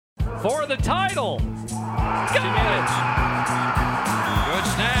for the title. Got it! Good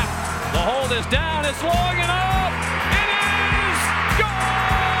snap. The hold is down. It's long and up. It is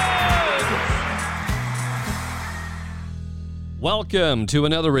good! Welcome to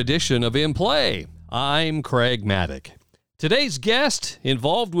another edition of In Play. I'm Craig Mattick. Today's guest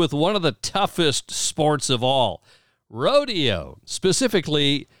involved with one of the toughest sports of all, rodeo,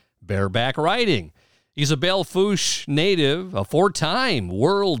 specifically bareback riding. He's a Belle Fourche native, a four-time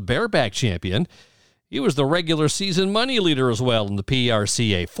world bareback champion. He was the regular season money leader as well in the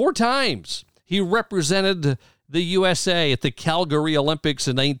PRCA. 4 times he represented the USA at the Calgary Olympics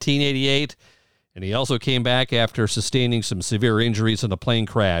in 1988, and he also came back after sustaining some severe injuries in a plane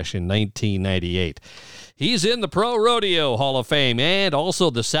crash in 1998. He's in the Pro Rodeo Hall of Fame and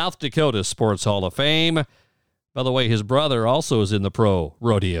also the South Dakota Sports Hall of Fame. By the way, his brother also is in the Pro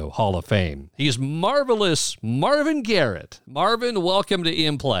Rodeo Hall of Fame. He's Marvelous Marvin Garrett. Marvin, welcome to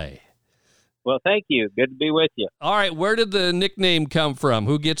In Play. Well, thank you. Good to be with you. All right, where did the nickname come from?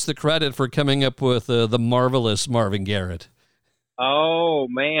 Who gets the credit for coming up with the Marvelous Marvin Garrett? Oh,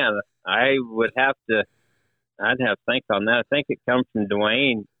 man, I'd have to think on that. I think it comes from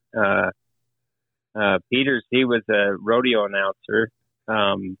Dwayne Peters. He was a rodeo announcer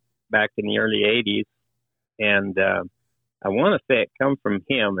back in the early 80s, and I want to say it come from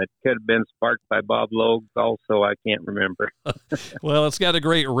him. It could have been sparked by Bob Logue also. I can't remember. Well, it's got a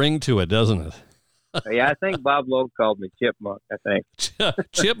great ring to it, doesn't it? Yeah, I think Bob Logue called me Chipmunk, I think.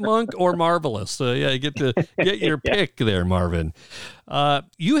 Chipmunk or Marvelous. Yeah, you get to get your pick there, Marvin.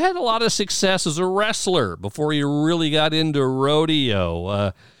 You had a lot of success as a wrestler before you really got into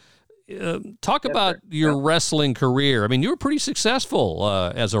rodeo. Talk about your wrestling career. I mean, you were pretty successful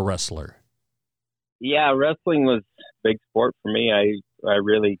as a wrestler. Yeah, wrestling was a big sport for me. I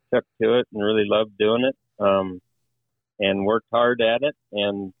really took to it and really loved doing it, and worked hard at it.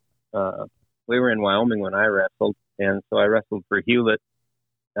 And we were in Wyoming when I wrestled, and so I wrestled for Hewlett.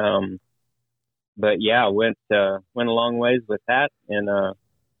 But yeah, went a long ways with that, and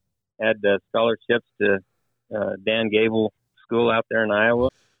had scholarships to Dan Gable School out there in Iowa.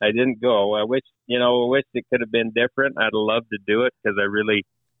 I didn't go. I wish it could have been different. I'd love to do it because I really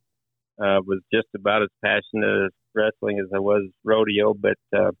was just about as passionate as wrestling as I was rodeo, but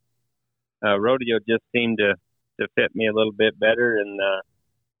rodeo just seemed to fit me a little bit better, and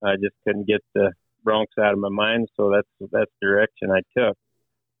I just couldn't get the Bronx out of my mind, so that's the direction I took.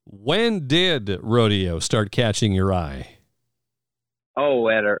 When did rodeo start catching your eye? Oh,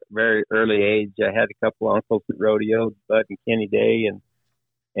 at a very early age. I had a couple uncles at rodeo, Bud and Kenny Day,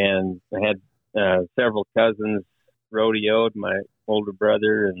 and I had several cousins rodeoed, my older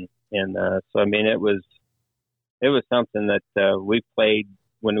brother, and so I mean it was something that we played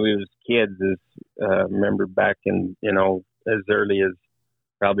when we was kids. Remember back in as early as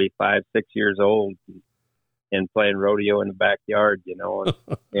probably 5-6 years old, and playing rodeo in the backyard,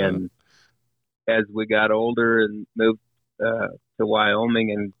 and as we got older and moved to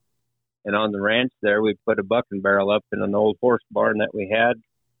Wyoming and on the ranch there, we put a bucking barrel up in an old horse barn that we had,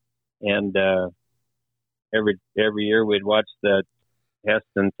 and every year we'd watch the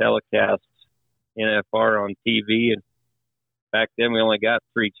Heston telecast NFR on TV, and back then we only got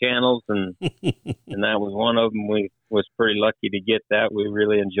 3 channels, and and that was one of them. We was pretty lucky to get that. We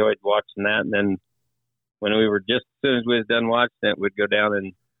really enjoyed watching that, and then when we were just as soon as we was done watching it, we'd go down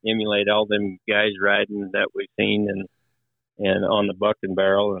and emulate all them guys riding that we've seen and on the bucking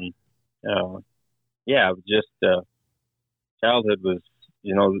barrel, and yeah, just childhood was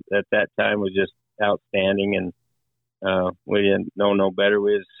at that time was just outstanding, and we didn't know no better.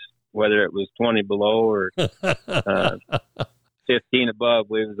 Whether it was 20 below or 15 above,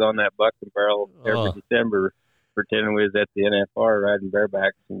 we was on that bucking barrel every December, pretending we was at the NFR riding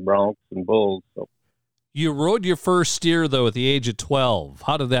barebacks and broncs and bulls. So you rode your first steer though at the age of 12.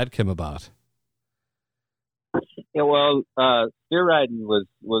 How did that come about? Yeah, well, steer riding was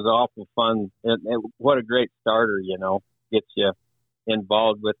awful fun. What a great starter, gets you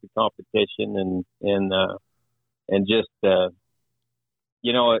involved with the competition and just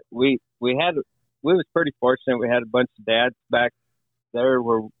we was pretty fortunate. We had a bunch of dads back there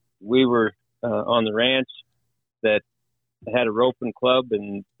where we were on the ranch that had a roping club,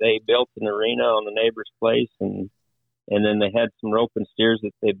 and they built an arena on the neighbor's place, and then they had some roping steers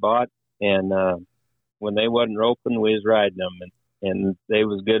that they bought, and when they wasn't roping, we was riding them, and they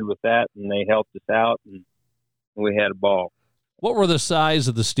was good with that, and they helped us out, and we had a ball. What were the size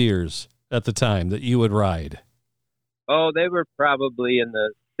of the steers at the time that you would ride? Oh, they were probably in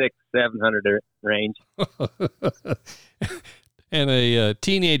the 600-700 range. And a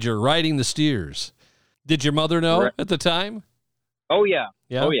teenager riding the steers. Did your mother know at the time? Oh, yeah.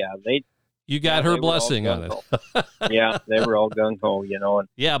 Yeah. Oh yeah, You got her blessing on it. Yeah, they were all gung ho, and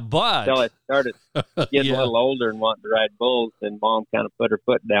Yeah, but until I started getting a little older and wanting to ride bulls, and Mom kind of put her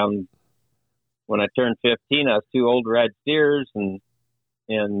foot down. When I turned 15, I was too old to ride steers, and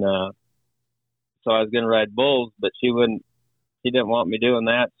so I was going to ride bulls, but she didn't want me doing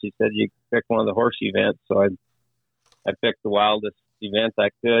that. She said, you pick one of the horse events. So I picked the wildest event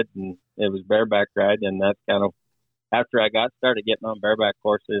I could, and it was bareback riding. And that's kind of, after I started getting on bareback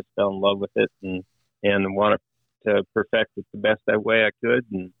horses, fell in love with it and wanted to perfect it the best way I could.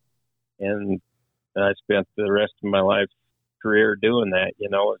 And I spent the rest of my life career doing that.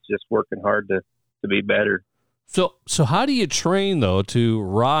 It's just working hard to be better. So how do you train, though, to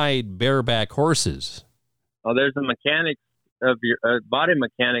ride bareback horses? Oh, there's the mechanics of your body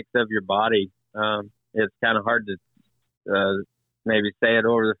mechanics of your body. It's kind of hard to maybe say it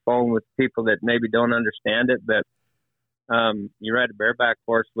over the phone with people that maybe don't understand it, but you ride a bareback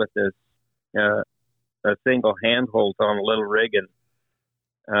horse with a single handhold on a little rigging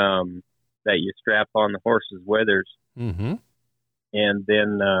that you strap on the horse's withers. Mm-hmm. And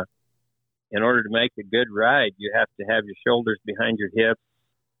then in order to make a good ride, you have to have your shoulders behind your hips,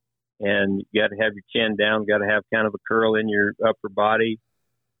 and you got to have your chin down, got to have kind of a curl in your upper body,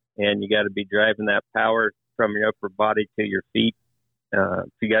 and you got to be driving that power from your upper body to your feet. If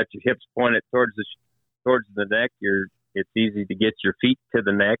you got your hips pointed towards the neck, it's easy to get your feet to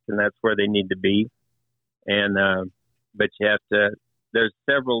the neck, and that's where they need to be. And but you have to. There's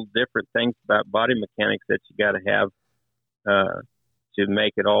several different things about body mechanics that you got to have to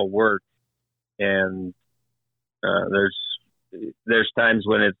make it all work. And there's times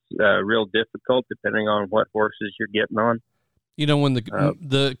when it's real difficult, depending on what horses you're getting on. When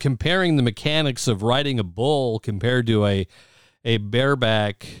the comparing the mechanics of riding a bull compared to a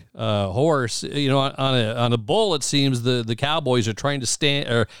bareback horse, on a bull, it seems the cowboys are trying to stand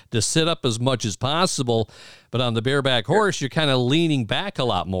or to sit up as much as possible, but on the bareback horse, you're kind of leaning back a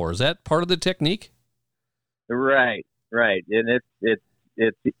lot more. Is that part of the technique? Right, and it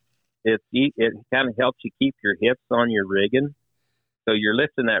kind of helps you keep your hips on your rigging, so you're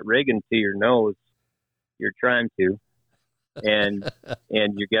lifting that rigging to your nose. You're trying to, and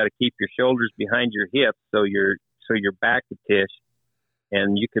you got to keep your shoulders behind your hips, so your back to tish,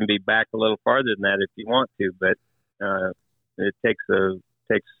 and you can be back a little farther than that if you want to, but it takes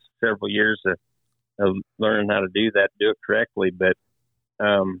several years of learning how to do it correctly. But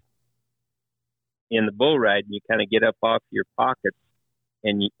in the bull riding, you kind of get up off your pockets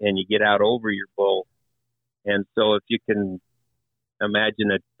and you get out over your bull, and so if you can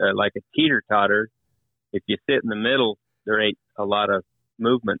imagine it like a teeter-totter, if you sit in the middle, there ain't a lot of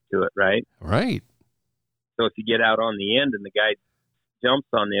movement to it, right? Right. So if you get out on the end and the guy jumps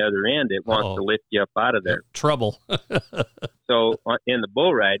on the other end, it wants to lift you up out of there. Trouble. So in the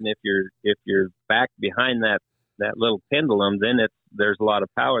bull riding, if you're back behind that little pendulum, then there's a lot of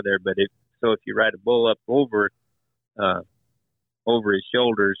power there. But if you ride a bull up over his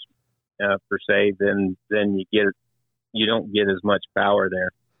shoulders per se, then you don't get as much power there.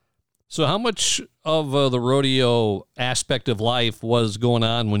 So how much of the rodeo aspect of life was going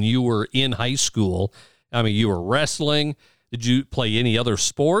on when you were in high school? I mean, you were wrestling. Did you play any other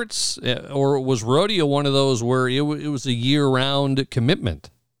sports? Or was rodeo one of those where it was a year-round commitment?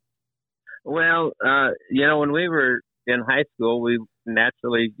 Well, when we were in high school, we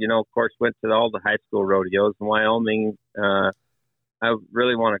naturally, of course, went to all the high school rodeos in Wyoming. I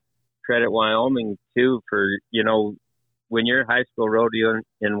really want to credit Wyoming, too, for, when you're high school rodeo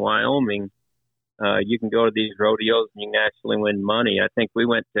in Wyoming, you can go to these rodeos and you can actually win money. I think we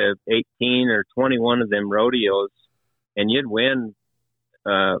went to 18 or 21 of them rodeos, and you'd win,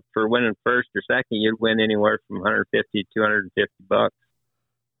 for winning first or second, you'd win anywhere from 150 to $250.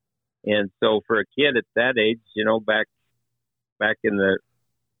 And so for a kid at that age, back in the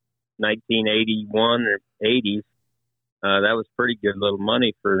 1981 or 80s, that was pretty good little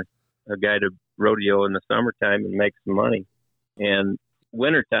money for a guy to rodeo in the summertime and make some money. And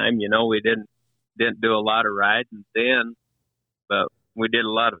wintertime, we didn't do a lot of riding then, but we did a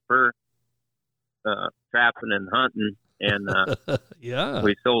lot of fur trapping and hunting, and yeah,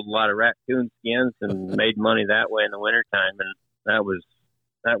 we sold a lot of raccoon skins and made money that way in the wintertime, and that was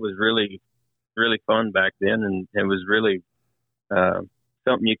really, really fun back then, and it was really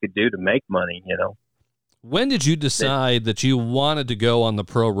something you could do to make money. When did you decide that you wanted to go on the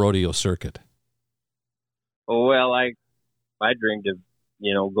pro rodeo circuit? Well, I dreamed of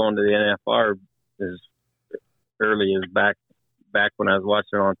going to the NFR as early as back when I was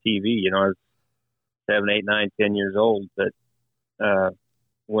watching it on TV. I was 7, 8, 9, 10 years old. But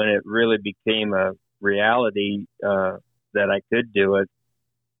when it really became a reality that I could do it,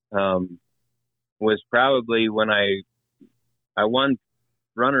 was probably when I won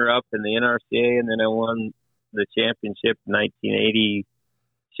runner-up in the NRCA, and then I won the championship in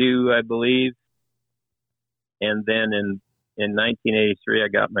 1982, I believe. And then in 1983, I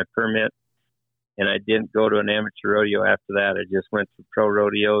got my permit, and I didn't go to an amateur rodeo after that. I just went to pro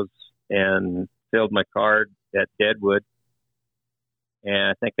rodeos and filled my card at Deadwood. And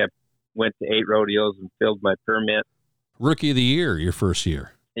I think I went to 8 rodeos and filled my permit. Rookie of the year, your first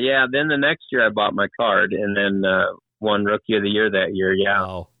year. Yeah, then the next year I bought my card and then won Rookie of the Year that year,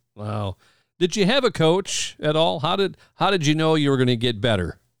 yeah. Wow. Did you have a coach at all? How did you know you were going to get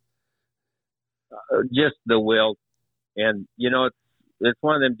better? Just the will. And, it's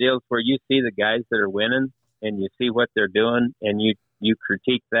one of them deals where you see the guys that are winning and you see what they're doing and you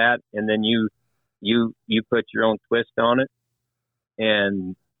critique that, and then you put your own twist on it.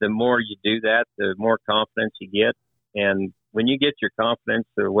 And the more you do that, the more confidence you get. And when you get your confidence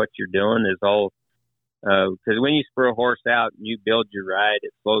of what you're doing is all, because when you spur a horse out and you build your ride,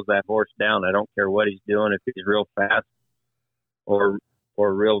 it slows that horse down. I don't care what he's doing, if he's real fast or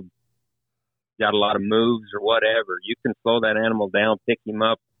real got a lot of moves or whatever. You can slow that animal down, pick him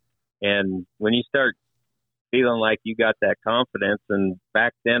up. And when you start feeling like you got that confidence, and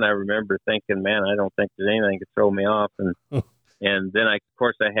back then I remember thinking, man, I don't think there's anything that could throw me off. And and then of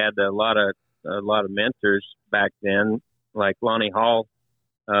course I had a lot of mentors back then, like Lonnie Hall.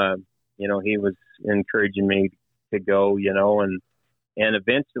 He was encouraging me to go, and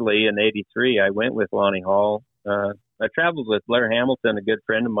eventually in '83 I went with Lonnie Hall. I traveled with Blair Hamilton, a good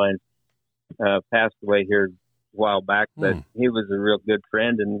friend of mine, passed away here a while back, but he was a real good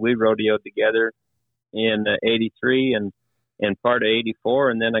friend, and we rodeoed together in '83 and part of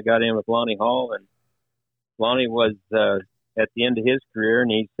 '84, and then I got in with Lonnie Hall, and Lonnie was at the end of his career,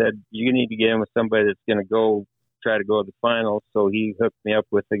 and he said, you need to get in with somebody that's going to try to go to the finals. So he hooked me up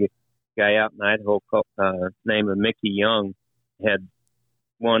with a guy out in Idaho named Mickey Young, had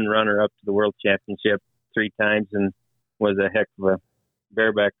won runner up to the world championship 3 times and was a heck of a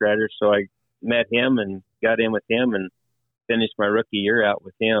bareback rider. So I met him and got in with him and finished my rookie year out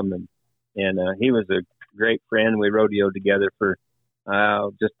with him. And he was a great friend. We rodeoed together for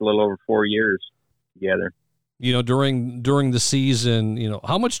just a little over 4 years together. During the season,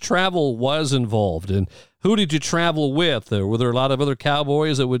 how much travel was involved, and who did you travel with? Were there a lot of other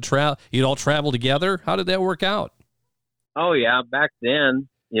cowboys that would travel? You'd all travel together? How did that work out? Oh yeah. Back then,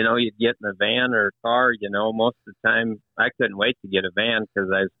 you'd get in a van or a car, most of the time I couldn't wait to get a van because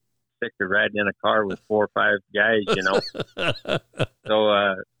I was sick of riding in a car with 4 or 5 guys,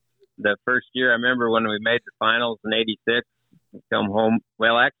 So, the first year I remember when we made the finals in '86, come home.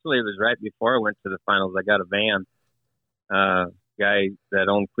 Well, actually, it was right before I went to the finals. I got a van. Guy that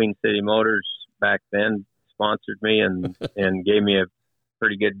owned Queen City Motors back then sponsored me and gave me a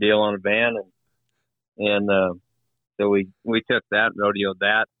pretty good deal on a van. And so we took that, rodeoed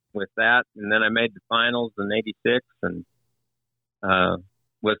that with that. And then I made the finals in '86 and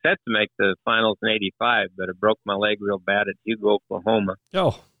was set to make the finals in '85, but I broke my leg real bad at Hugo, Oklahoma.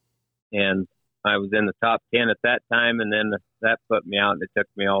 Oh. And I was in the top 10 at that time, and then that put me out, and it took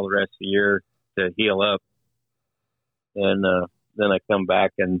me all the rest of the year to heal up. And then I come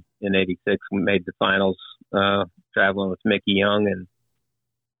back, and in '86 we made the finals, traveling with Mickey Young,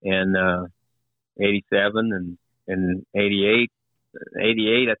 and '87 and '88.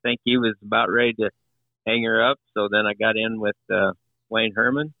 '88, I think he was about ready to hang her up, so then I got in with Wayne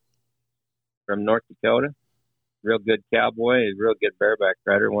Herman from North Dakota. Real good cowboy, a real good bareback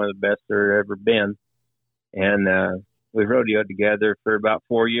rider, one of the best there ever been. And we rodeoed together for about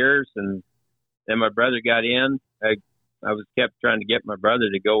 4 years, and then my brother got in. I was kept trying to get my brother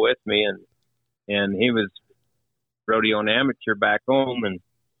to go with me, and he was rodeoing amateur back home, and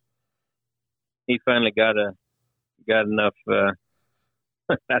he finally got enough. I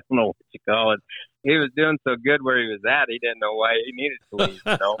don't know what you call it. He was doing so good where he was at, he didn't know why he needed to leave,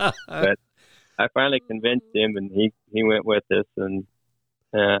 But I finally convinced him, and he went with us, and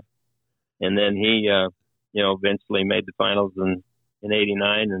then he eventually made the finals in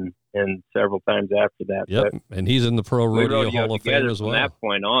 '89 and several times after that. Yep, but and he's in the Pro Rodeo Hall of Fame as well. From that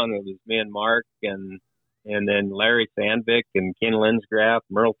point on, it was me and Mark, and then Larry Sandvik and Ken Linsgraf,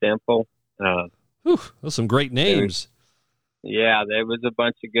 Merle Temple. Those some great names. Yeah, there was a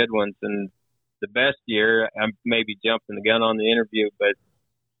bunch of good ones, and the best year, I'm maybe jumping the gun on the interview, but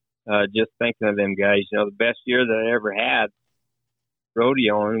just thinking of them guys, the best year that I ever had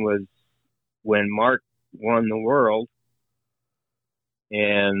rodeoing was when Mark won the world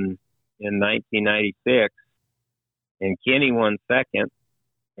in 1996, and Kenny won second,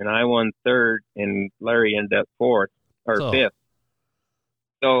 and I won third, and Larry ended up fourth or fifth.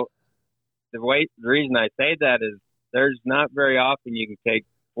 So the reason I say that is there's not very often you can take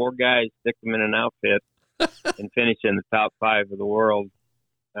 4 guys, stick them in an outfit, and finish in the top 5 of the world.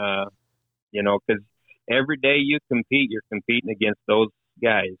 Because every day you compete, you're competing against those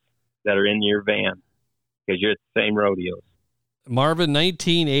guys that are in your van because you're at the same rodeos. Marvin,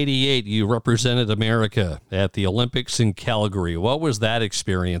 1988, you represented America at the Olympics in Calgary. What was that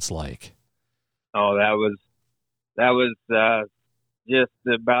experience like? Oh, that was just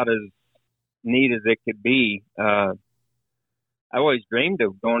about as neat as it could be. I always dreamed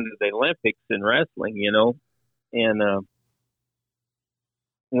of going to the Olympics in wrestling, and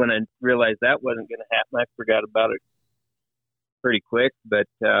when I realized that wasn't going to happen, I forgot about it pretty quick. But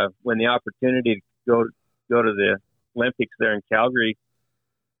when the opportunity to go to the Olympics there in Calgary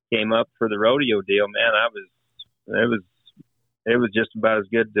came up for the rodeo deal, man, it was just about as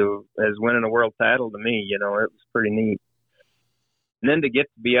good as winning a world title to me. It was pretty neat. And then to get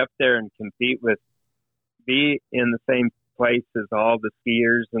to be up there and be in the same place as all the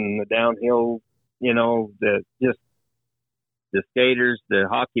skiers and the downhill, the skaters, the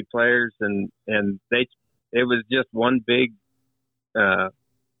hockey players, and it was just one big,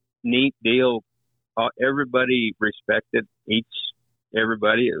 neat deal. Everybody respected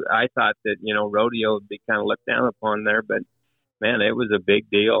everybody. I thought that, rodeo would be kind of looked down upon there, but man, it was a big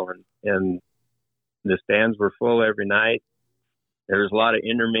deal. And the stands were full every night. There was a lot of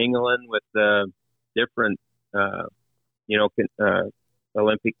intermingling with different,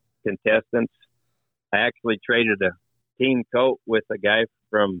 Olympic contestants. I actually traded a team coat with a guy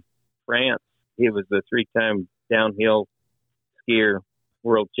from France. He was the 3-time downhill skier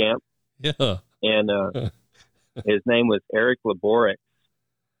world champ. Yeah. And his name was Eric Laborek.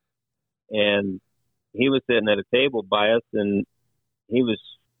 And he was sitting at a table by us, and of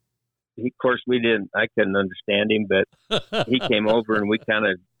course I couldn't understand him, but he came over and we kind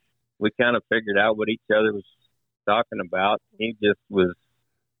of figured out what each other was talking about. He just was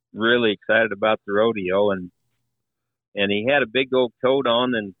really excited about the rodeo, and he had a big old coat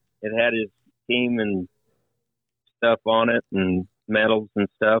on, and it had his team and stuff on it, and medals and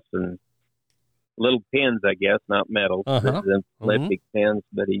stuff, and little pins, I guess, not medals, Olympic pins,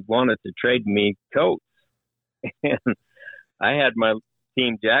 but he wanted to trade me coats. And I had my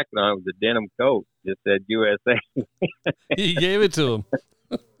team jacket on. It was a denim coat, just said USA. You gave it to him.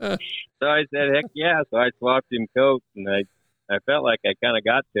 So I said, heck yeah. So I swapped him coats, and I felt like I kind of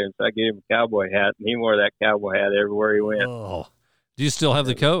got to him, so I gave him a cowboy hat, and he wore that cowboy hat everywhere he went. Oh, do you still have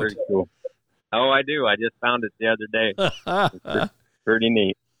the coat? Pretty cool. Oh, I do. I just found it the other day. Pretty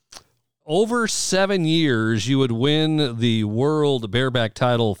neat. Over 7 years, you would win the world bareback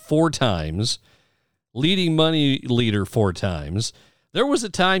title 4 times, leading money leader 4 times. There was a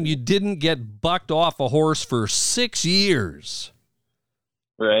time you didn't get bucked off a horse for 6 years.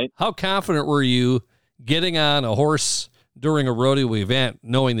 Right. How confident were you getting on a horse during a rodeo event,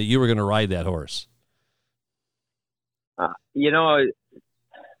 knowing that you were going to ride that horse? I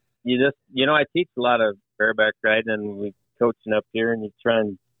teach a lot of bareback riding, and we coaching up here, and you try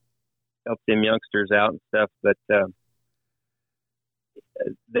and help them youngsters out and stuff. But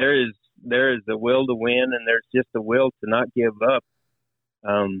there is a will to win, and there's just a will to not give up.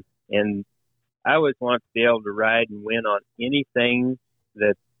 And I always want to be able to ride and win on anything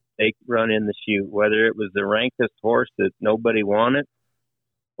that they run in the chute, whether it was the rankest horse that nobody wanted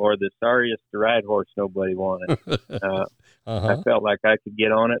or the sorriest to ride horse nobody wanted. I felt like I could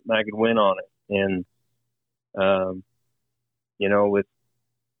get on it and I could win on it. And,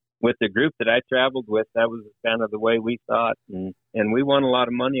 with the group that I traveled with, that was kind of the way we thought. And we won a lot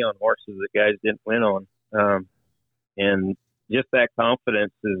of money on horses that guys didn't win on. And just that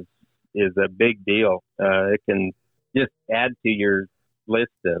confidence is a big deal. It can just add to your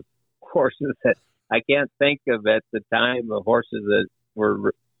list of horses that I can't think of at the time of horses that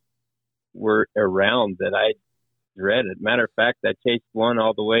were around that I dreaded. Matter of fact, I chased one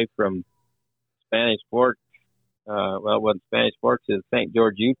all the way from Spanish Fork. It wasn't Spanish Fork, to St.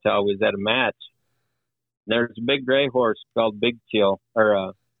 George, Utah. Was at a match. There's a big gray horse called Big Chill,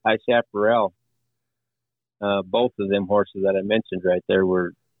 or High Chaparral. Both of them horses that I mentioned right there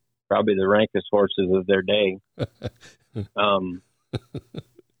were probably the rankest horses of their day.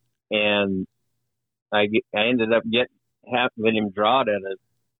 And I ended up having him draw it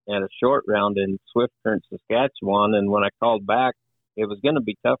at a short round in Swift Current, Saskatchewan. And when I called back, it was going to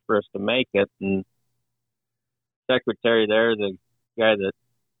be tough for us to make it. And secretary there, the guy that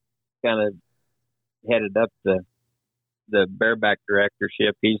kind of headed up the bareback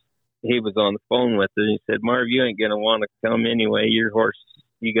directorship, he was on the phone with it. And he said, "Marv, you ain't going to want to come anyway. Your horse,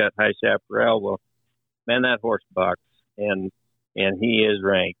 you got High Chaparral." Well, man, that horse bucks. And and he is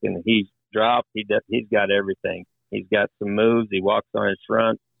ranked. And he's dropped. He's got everything. He's got some moves. He walks on his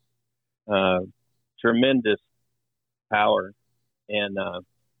front. Tremendous power. And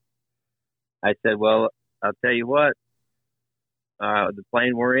I said, well, I'll tell you what, the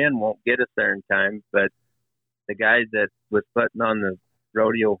plane we're in won't get us there in time, but the guy that was putting on the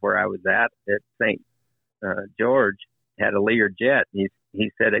rodeo where I was at St. George had a Lear jet. He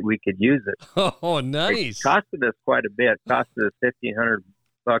said that we could use it. Oh, nice. It costed us quite a bit. It costed us $1,500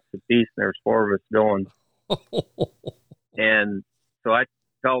 a piece, and there was 4 of us going. And so I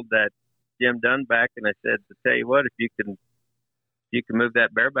called that Jim Dunback, and I said, to tell you what, if you can move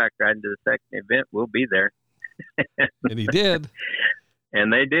that bareback ride into the second event, we'll be there. And he did.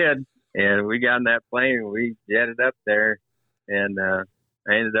 And they did. And we got in that plane, and we jetted up there, and I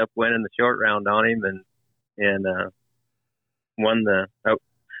ended up winning the short round on him, and won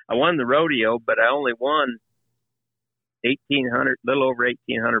I won the rodeo, but I only won little over $1,800,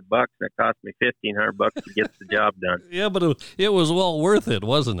 and it cost me $1,500 to get the job done. Yeah, but it was well worth it,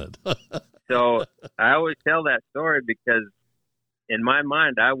 wasn't it? So I always tell that story because in my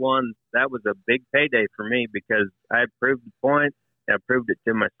mind, I won. That was a big payday for me because I proved the point. I proved it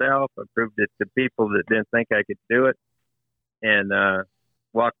to myself. I proved it to people that didn't think I could do it, and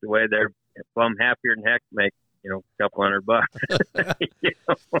walked away there. Well, I'm happier than heck to make a couple $100. You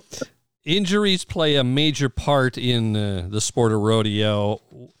know? Injuries play a major part in the sport of rodeo.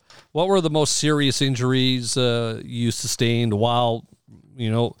 What were the most serious injuries you sustained while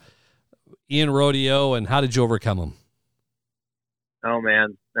in rodeo, and how did you overcome them? Oh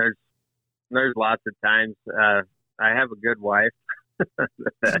man, there's lots of times. I have a good wife.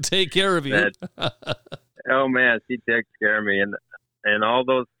 Take care of you. Oh man, she takes care of me, and all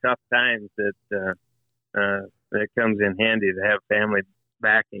those tough times that comes in handy to have family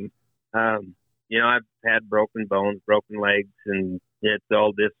backing. I've had broken bones, broken legs, and it's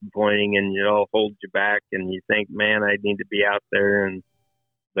all disappointing, and it all holds you back, and you think, man, I need to be out there,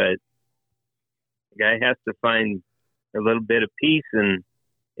 but the guy has to find a little bit of peace in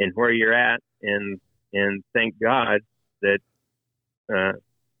where you're at, and thank God that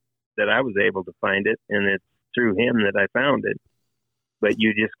I was able to find it, and it's through him that I found it. But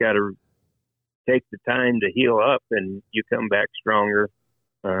you just got to take the time to heal up, and you come back stronger.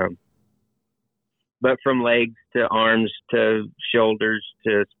 But from legs to arms to shoulders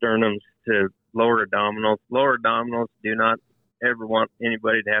to sternums to lower abdominals, do not ever want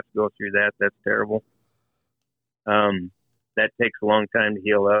anybody to have to go through that. That's terrible. That takes a long time to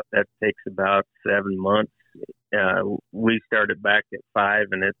heal up. That takes about 7 months. We started back at 5,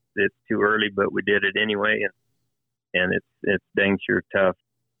 and it's too early, but we did it anyway, and it's dang sure tough.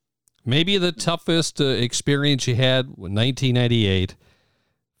 Maybe the toughest experience you had in 1998,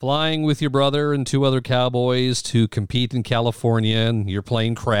 flying with your brother and 2 other cowboys to compete in California, and your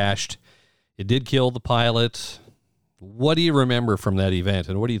plane crashed. It did kill the pilot. What do you remember from that event,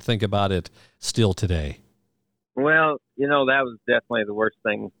 and what do you think about it still today? Well, that was definitely the worst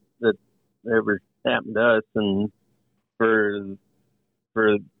thing that ever happened to us. And for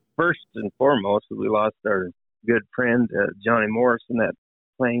first and foremost, we lost our good friend, Johnny Morris, in that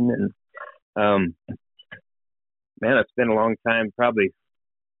plane. And, man, it's been a long time, probably,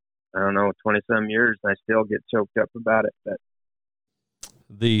 20-some years, and I still get choked up about it. But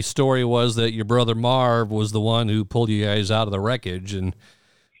the story was that your brother Marv was the one who pulled you guys out of the wreckage and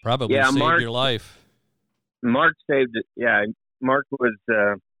probably saved your life. Mark saved it. Yeah, Mark was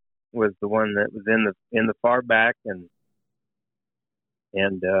the one that was in the far back, and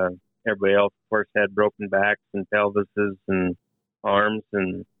everybody else, of course, had broken backs and pelvises and arms,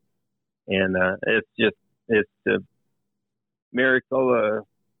 and it's a miracle.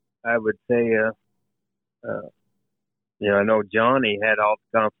 I would say, I know Johnny had all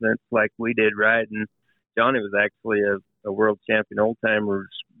the confidence like we did riding. Johnny was actually a world champion old timers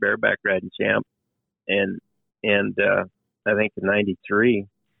bareback riding champ, and I think in '93,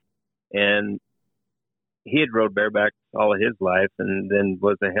 and he had rode bareback all of his life, and then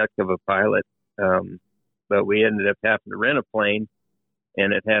was a heck of a pilot. But we ended up having to rent a plane,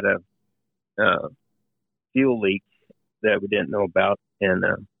 and it had a fuel leak that we didn't know about, and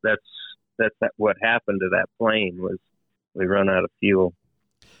that's what happened to that plane was we run out of fuel.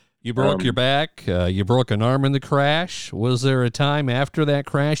 You broke your back. You broke an arm in the crash. Was there a time after that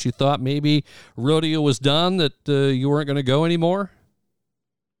crash you thought maybe rodeo was done, that you weren't going to go anymore?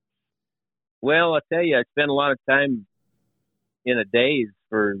 Well, I tell you, I spent a lot of time in a daze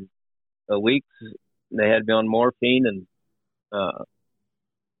for a week. They had me on morphine, and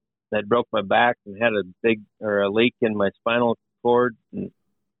I broke my back and had a leak in my spinal cord, and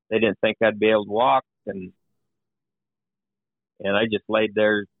they didn't think I'd be able to walk, and and I just laid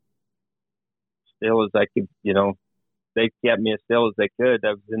there still as I could. They kept me as still as they could.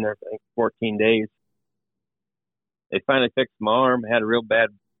 I was in there for, I think, 14 days. They finally fixed my arm. Had a real bad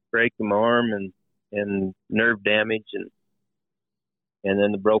break in my arm and nerve damage and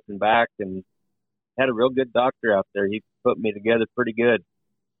then the broken back, and had a real good doctor out there. He put me together pretty good.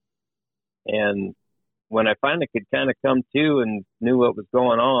 And when I finally could kind of come to and knew what was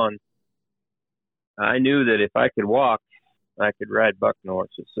going on, I knew that if I could walk, I could ride bucking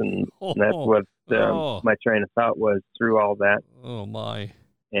horses. And that's what my train of thought was through all that. Oh, my.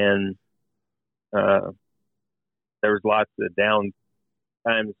 And there was lots of down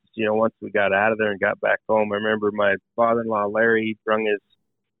times, once we got out of there and got back home. I remember my father-in-law, Larry, he brung his,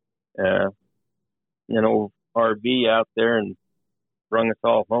 old RV out there and brung us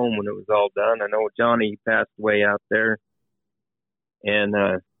all home when it was all done. I know Johnny passed away out there. And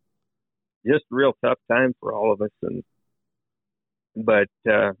just a real tough time for all of us. But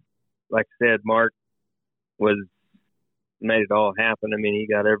like I said, Mark made it all happen. I mean, he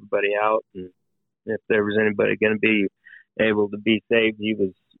got everybody out, and if there was anybody going to be able to be saved,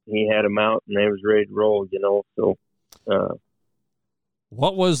 he had them out, and they was ready to roll. So.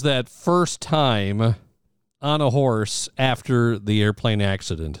 What was that first time on a horse after the airplane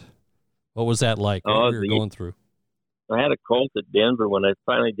accident? What was that like? What were you going through? I had a colt at Denver when I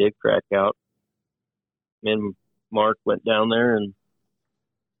finally did crack out. Me and Mark went down there, and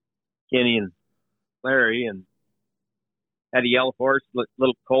Kenny and Larry, and had a yellow horse,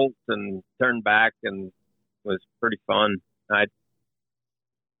 little colt, and turned back, and was pretty fun. I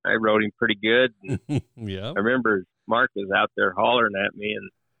rode him pretty good. Yeah. I remember Mark was out there hollering at me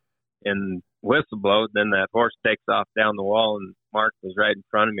and whistle blowed. Then that horse takes off down the wall, and Mark was right in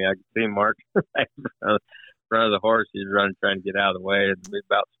front of me. I could see Mark right in front of the horse. He was running, trying to get out of the way. We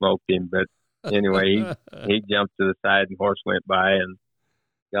about smoked him, but anyway, he jumped to the side, and the horse went by and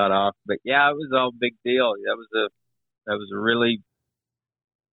got off. But yeah, it was all a big deal. That was a really,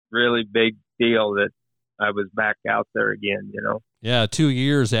 really big deal that I was back out there again. Yeah, 2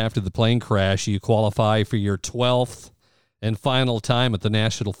 years after the plane crash, you qualify for your 12th and final time at the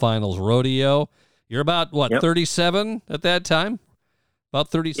National Finals Rodeo. You're about, 37 at that time? About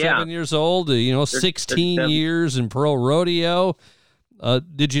 37 years old, 16 years in pro rodeo.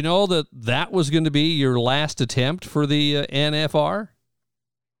 Did you know that was going to be your last attempt for the NFR?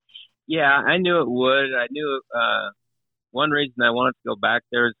 Yeah, I knew it would. I knew one reason I wanted to go back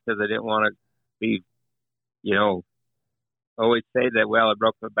there is because I didn't want to be, always say that, well, I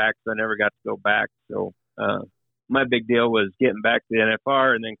broke my back, so I never got to go back. So my big deal was getting back to the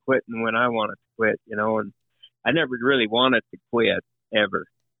NFR and then quitting when I wanted to quit, and I never really wanted to quit ever.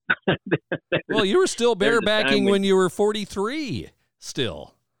 Well, you were still barebacking when you were 43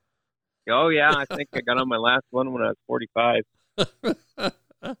 still. Oh, yeah. I think I got on my last one when I was 45.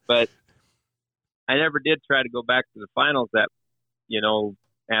 But I never did try to go back to the finals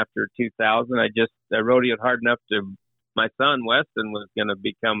after 2000. I rodeoed hard enough my son Weston was going to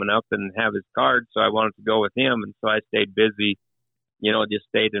be coming up and have his card, so I wanted to go with him, and so I stayed busy, just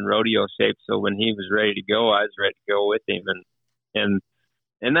stayed in rodeo shape. So when he was ready to go, I was ready to go with him, and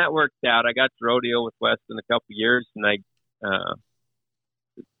that worked out. I got to rodeo with Weston a couple years, and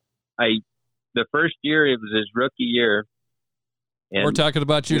the first year, it was his rookie year. And we're talking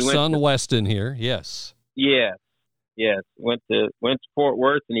about your son Weston here, yes. Yes. Went to Fort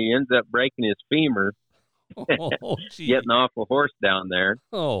Worth, and he ends up breaking his femur. Getting off a horse down there.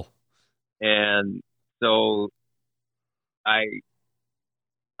 Oh. And so I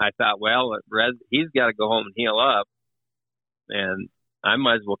thought, well, he's got to go home and heal up, and I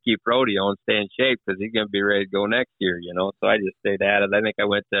might as well keep rodeo and stay in shape because he's going to be ready to go next year, So I just stayed at it. I think I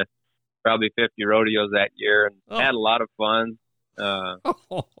went to probably 50 rodeos that year and had a lot of fun.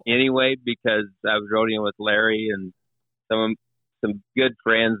 Anyway, because I was rodeoing with Larry and some good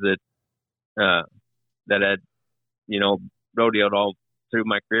friends that had, rodeoed all through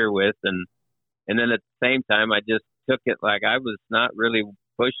my career with. And then at the same time, I just took it like I was not really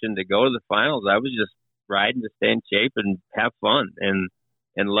pushing to go to the finals. I was just riding to stay in shape and have fun and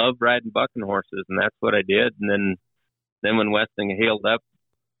love riding bucking horses. And that's what I did. And then when Weston healed up,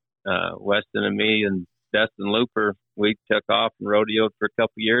 Weston and me and Dustin Looper, we took off and rodeoed for a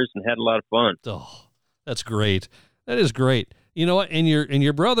couple years and had a lot of fun. Oh, that's great. That is great. You know what? And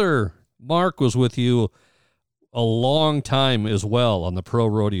your brother Mark was with you a long time as well on the pro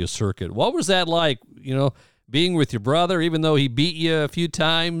rodeo circuit. What was that like, being with your brother, even though he beat you a few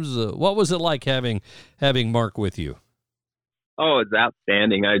times? What was it like having Mark with you? Oh, it's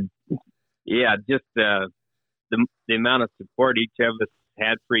outstanding. Just the amount of support each of us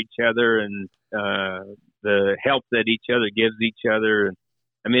had for each other, and the help that each other gives each other. And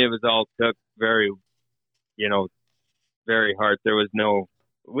I mean, it was all took very, very hard. There was no.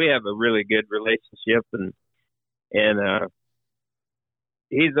 We have a really good relationship, and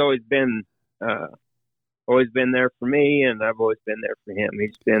he's always been there for me, and I've always been there for him.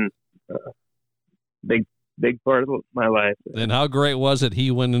 He's been big part of my life. Then how great was it he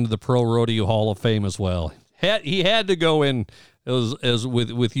went into the Pro Rodeo Hall of Fame as well? He had to go in as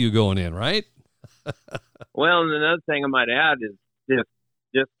with you going in, right? Well, and another thing I might add is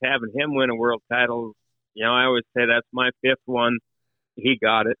just having him win a world title. I always say that's my fifth one. He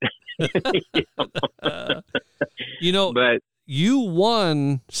got it. But you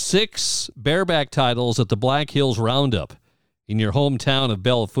won 6 bareback titles at the Black Hills Roundup in your hometown of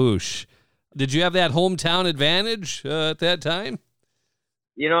Belle Fourche. Did you have that hometown advantage at that time?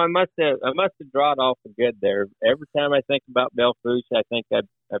 I must have drawn off good there. Every time I think about Belle Fourche, I think I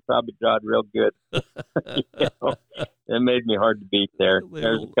probably drawed real good. It made me hard to beat there.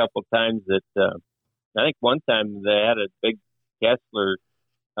 There's a couple times that I think one time they had a big Kessler.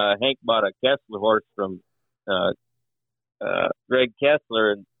 Hank bought a Kessler horse from Greg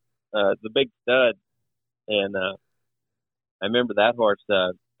Kessler, and the big stud. And I remember that horse.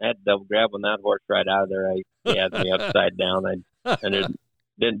 I had to double grab on that horse right out of there. He had me upside down. I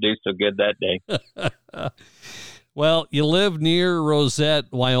didn't do so good that day. Well, you live near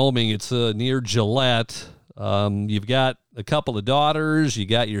Rosette, Wyoming. It's near Gillette. You've got a couple of daughters. You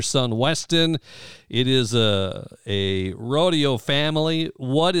got your son, Weston. It is a rodeo family.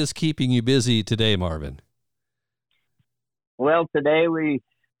 What is keeping you busy today, Marvin? Well, today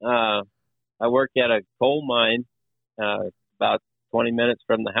I work at a coal mine about 20 minutes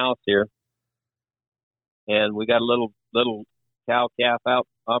from the house here. And we got a little cow-calf out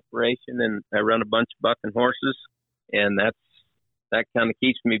operation, and I run a bunch of bucking horses, and that kind of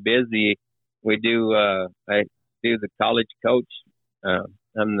keeps me busy. We do I do the college coach.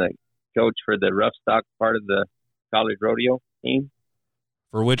 I'm the coach for the rough stock part of the college rodeo team.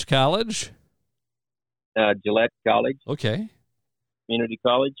 For which college? Gillette College. Okay. Community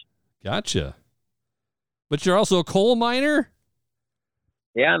college. Gotcha. But you're also a coal miner?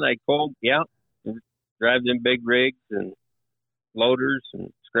 Yeah, and drive them big rigs and loaders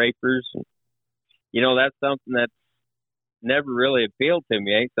and scrapers. And, that's something that's never really appealed to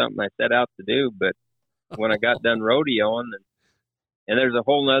me. Ain't something I set out to do. But when I got done rodeoing, and there's a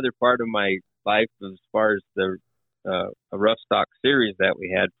whole other part of my life as far as the a rough stock series that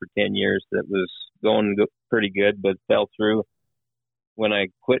we had for 10 years that was going pretty good, but fell through. When I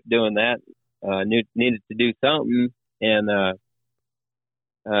quit doing that, needed to do something, and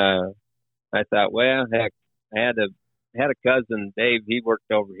I thought, well, heck, I had a cousin, Dave. He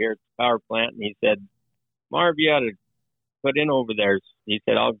worked over here at the power plant, and he said, "Marv, you ought to put in over there." He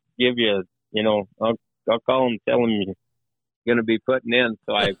said, "I'll give you, I'll call him, tell him you're going to be putting in."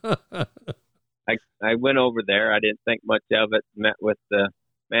 So I went over there. I didn't think much of it. Met with the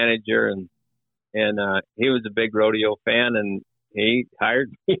manager, and he was a big rodeo fan, and he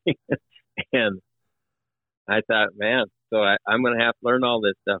hired me. And I thought, man, so I'm going to have to learn all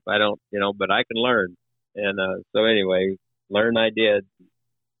this stuff. I don't, but I can learn. And so anyway, learn I did.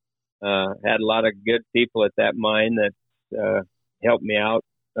 Had a lot of good people at that mine that helped me out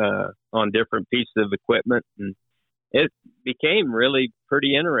on different pieces of equipment, and it became really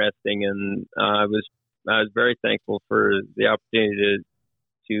pretty interesting. And I was very thankful for the opportunity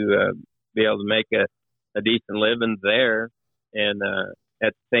to be able to make a decent living there, and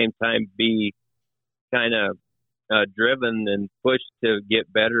at the same time be kind of driven and pushed to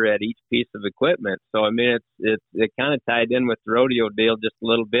get better at each piece of equipment. So I mean, it kind of tied in with the rodeo deal just a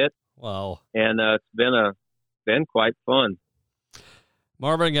little bit. Wow! And it's been quite fun.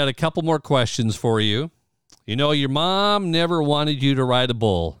 Marvin, I got a couple more questions for you. Your mom never wanted you to ride a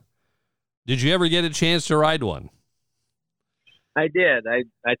bull. Did you ever get a chance to ride one? I did. I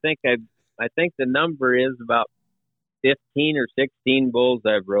think the number is about 15 or 16 bulls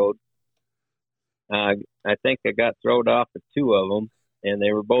I've rode. I think I got thrown off of 2 of them, and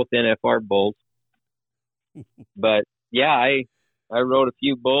they were both NFR bulls. But yeah, I rode a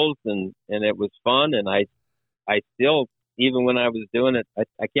few bulls, and it was fun. And I still, even when I was doing it,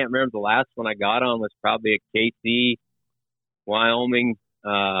 I can't remember the last one I got on was probably at KC, Wyoming,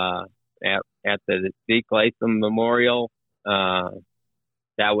 at the Zeke Latham Memorial. That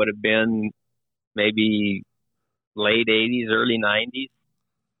would have been maybe late 80s, early 90s.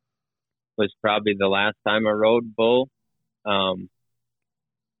 Was probably the last time I rode bull. But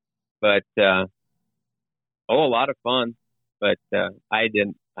a lot of fun. But I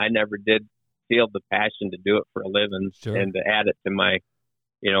never did feel the passion to do it for a living. Sure. And to add it to my,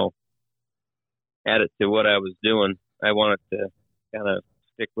 add it to what I was doing. I wanted to kind of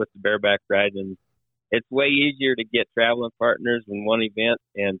stick with the bareback ride, and it's way easier to get traveling partners in one event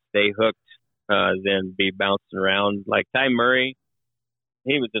and stay hooked than be bouncing around. Like Ty Murray,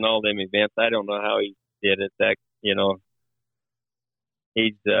 he was in all them events. I don't know how he did it. That,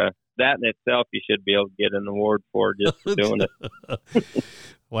 he's that in itself you should be able to get an award for just for doing it.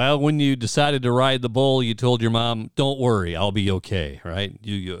 Well, when you decided to ride the bull, you told your mom, "Don't worry, I'll be okay," right?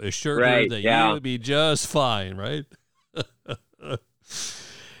 You assured her that you would be just fine, right?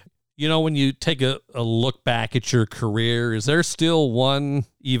 When you take a look back at your career, is there still one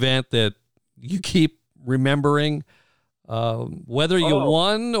event that you keep remembering, whether you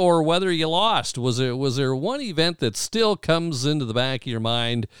won or whether you lost? Was there one event that still comes into the back of your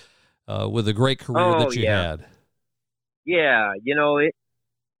mind with a great career that you had? Yeah,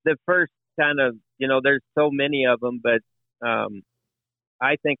 the first kind of, there's so many of them, but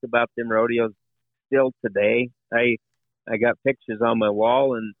I think about them rodeos still today. I got pictures on my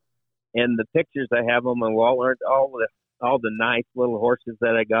wall, and the pictures I have on my wall aren't all the nice little horses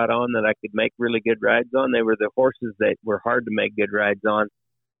that I got on that I could make really good rides on. They were the horses that were hard to make good rides on,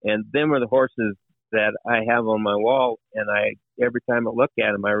 and them are the horses that I have on my wall. And every time I look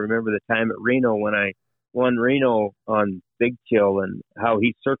at them, I remember the time at Reno when I won Reno on Big Chill, and how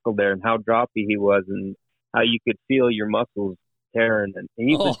he circled there and how droppy he was and how you could feel your muscles tearing. And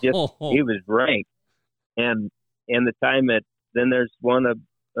he was he was rank. And the time then there's one of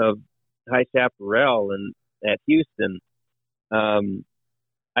High Chaparral and at Houston. I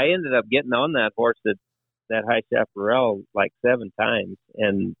ended up getting on that horse that High Chaparral like 7 times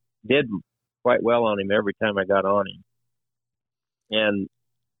and did quite well on him every time I got on him. And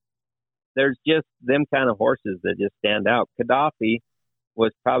there's just them kind of horses that just stand out. Gaddafi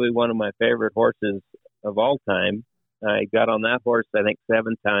was probably one of my favorite horses of all time. I got on that horse, I think,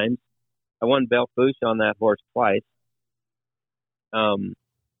 7 times. I won Belle Fourche on that horse twice. I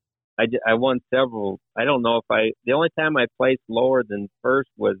won several. I don't know if the only time I placed lower than first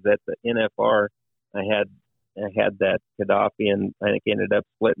was at the NFR. I had that Gaddafi, and I think ended up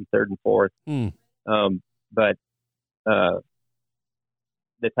splitting 3rd and 4th. But the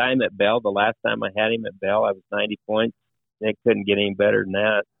time at Belle, the last time I had him at Belle, I was 90 points. They couldn't get any better than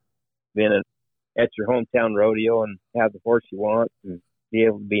that. Being at your hometown rodeo and have the horse you want and be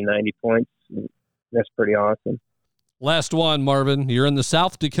able to be 90 points, that's pretty awesome. Last one, Marvin. You're in the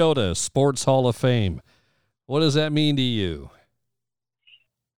South Dakota Sports Hall of Fame. What does that mean to you?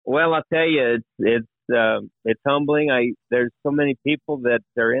 Well, I'll tell you, it's humbling. There's so many people that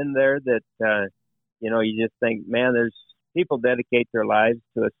are in there that you just think, man, there's people dedicate their lives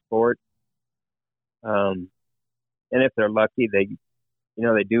to a sport, and if they're lucky, they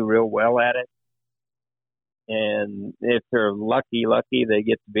do real well at it. And if they're lucky, they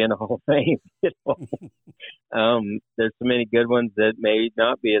get to be in the Hall of Fame. There's so many good ones that may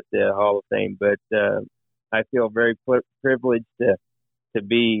not be at the Hall of Fame, but I feel very privileged to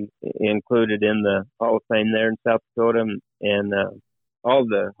be included in the Hall of Fame there in South Dakota, and all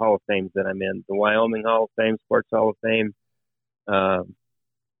the Hall of Fames that I'm in: the Wyoming Hall of Fame, Sports Hall of Fame,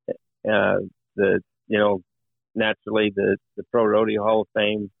 naturally the Pro Rodeo Hall of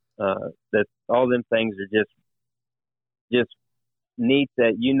Fame. That all them things are just neat,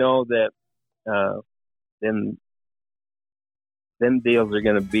 that that them deals are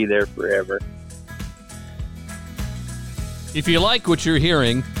going to be there forever. If you like what you're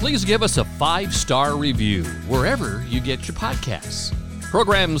hearing, please give us a 5-star review wherever you get your podcasts.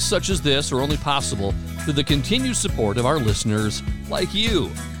 Programs such as this are only possible through the continued support of our listeners like you.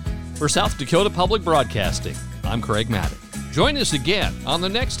 For South Dakota Public Broadcasting, I'm Craig Mattick. Join us again on the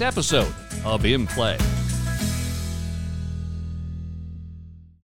next episode of In Play.